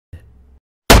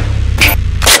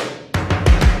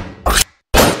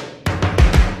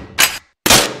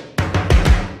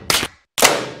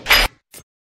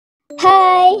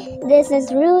this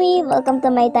is Rui. Welcome to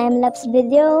my time-lapse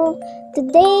video.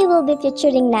 Today we'll be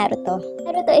featuring Naruto.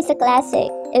 Naruto is a classic.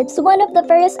 It's one of the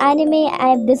first anime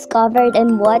I've discovered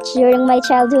and watched during my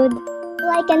childhood. All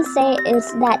I can say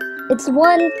is that it's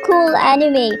one cool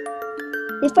anime.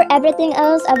 Before everything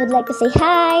else, I would like to say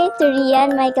hi to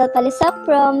Rian Micheal Palisoc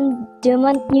from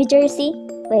Dumont, New Jersey.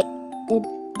 Wait, did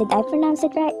I pronounce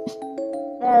it right?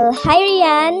 Well, hi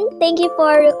Rian! Thank you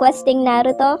for requesting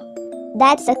Naruto.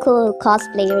 That's a cool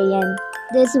cosplay, Rian.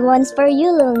 This one's for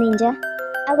you, little ninja.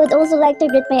 I would also like to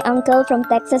greet my uncle from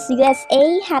Texas,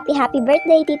 USA. Happy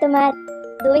birthday, Tito Matt.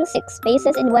 Doing 6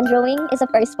 faces in one drawing is a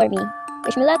first for me.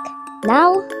 Wish me luck.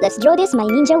 Now, let's draw this my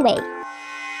ninja way.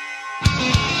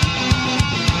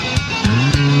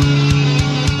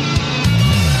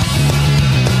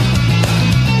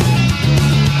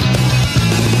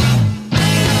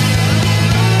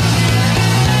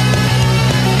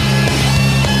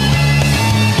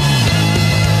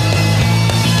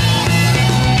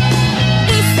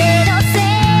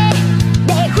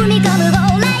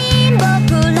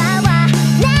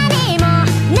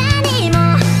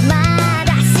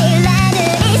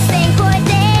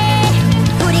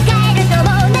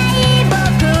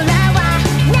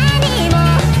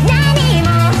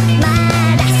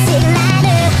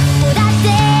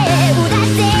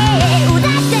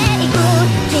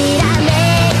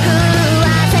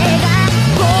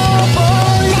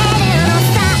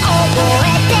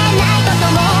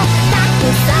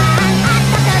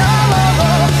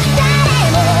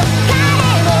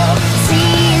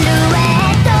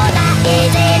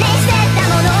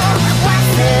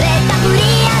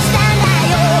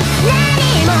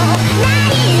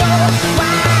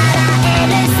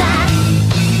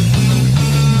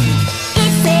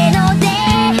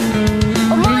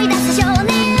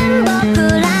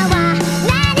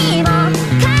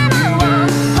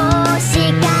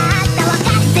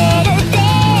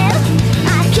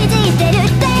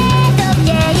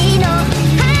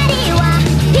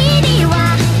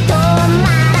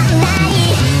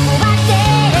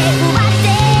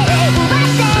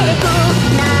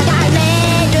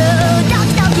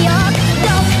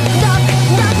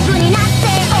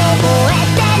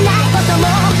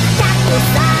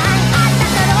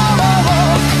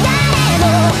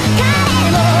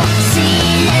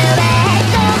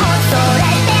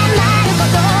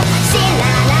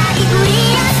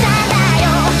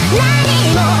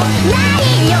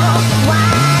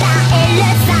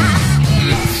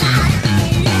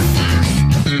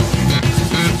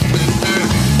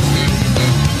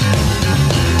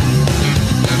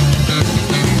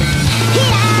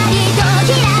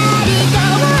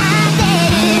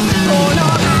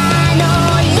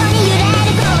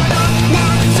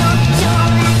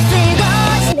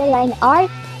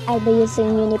 Art, I'll be using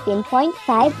Unipin point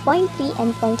 5, point 3,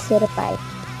 and point 0.5.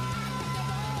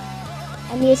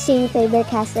 I'm using Faber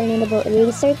Castell kneadable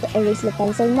eraser to erase the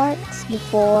pencil marks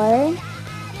before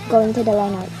going to the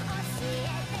line art.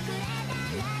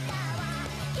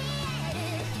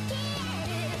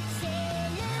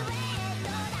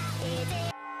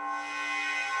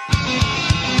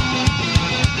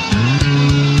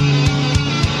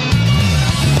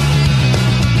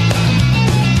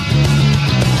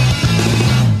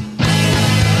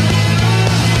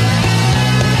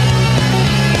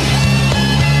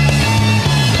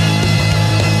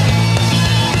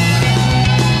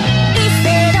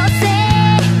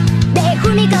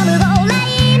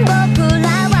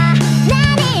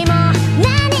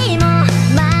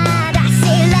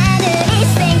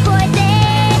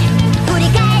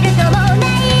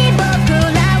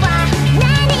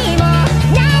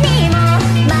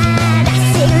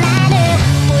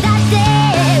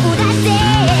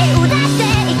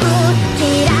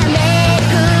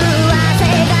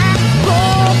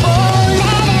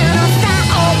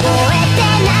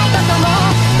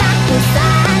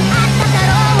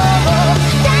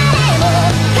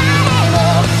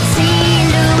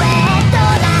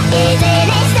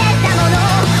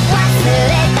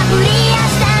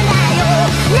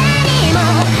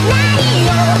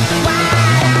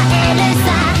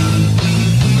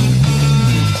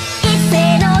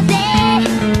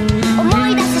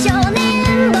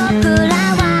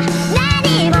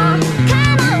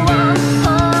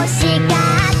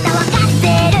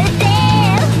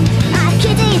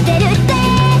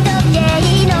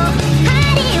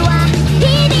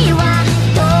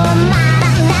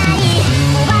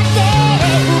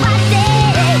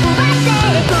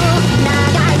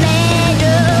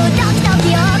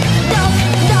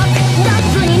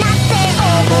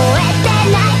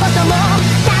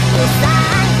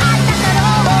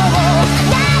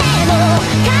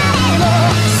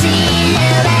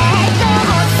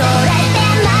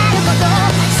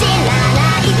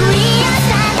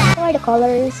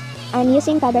 watercolors. I'm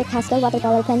using Faber Castell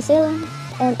watercolor pencil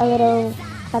and a little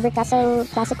Faber Castell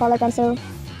classic color pencil,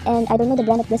 and I don't know the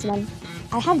brand of this one.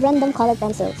 I have random colored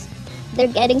pencils. They're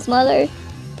getting smaller.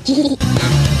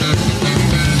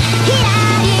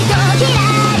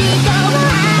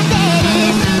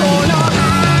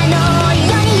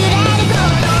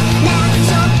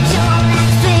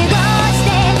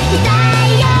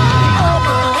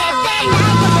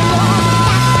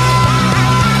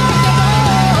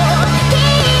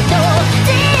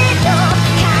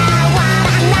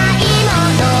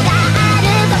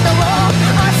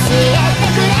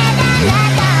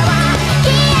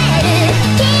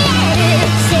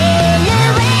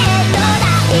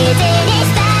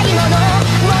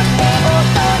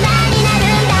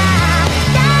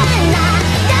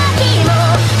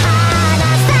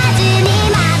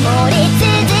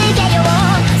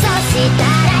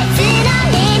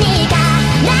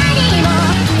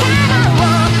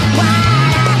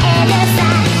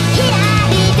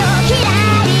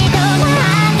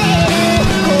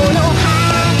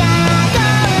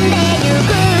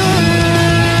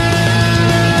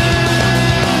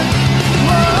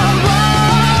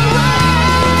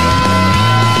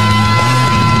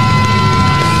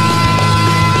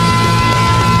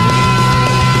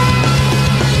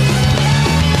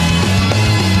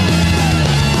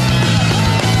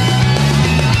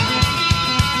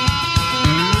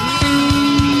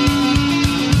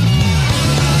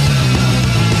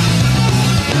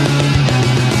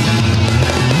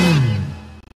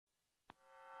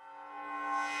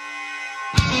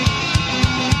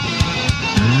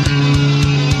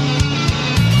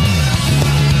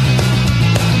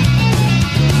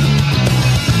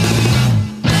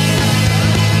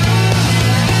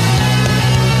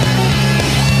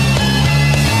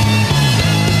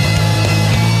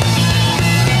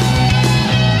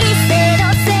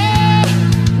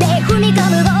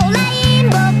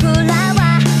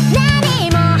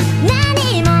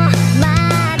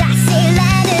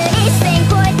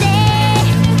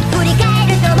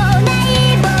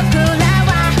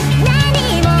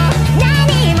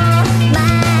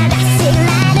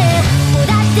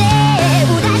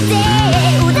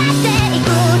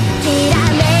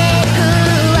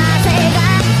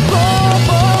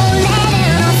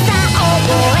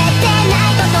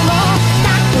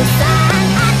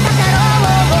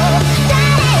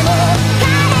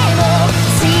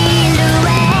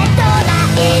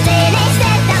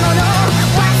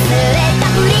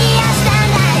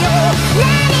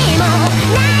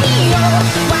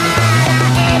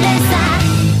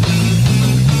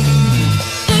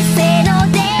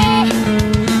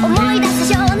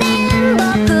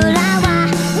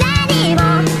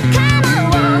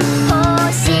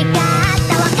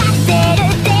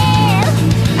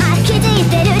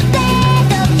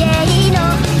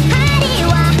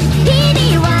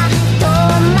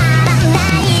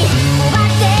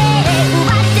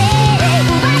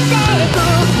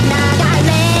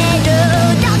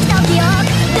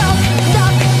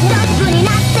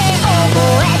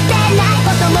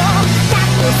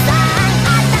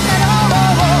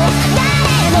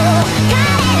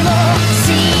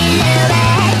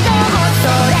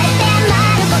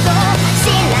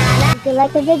 If you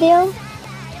like the video,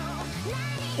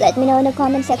 let me know in the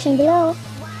comment section below.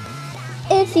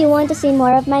 If you want to see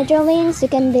more of my drawings, you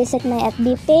can visit my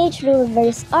FB page,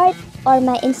 Ruiverse Art, or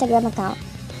my Instagram account.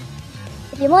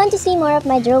 If you want to see more of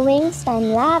my drawings,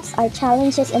 time-lapse, art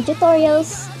challenges, and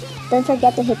tutorials, don't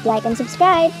forget to hit like and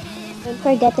subscribe. Don't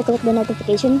forget to click the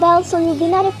notification bell so you'll be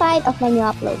notified of my new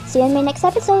uploads. See you in my next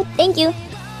episode. Thank you!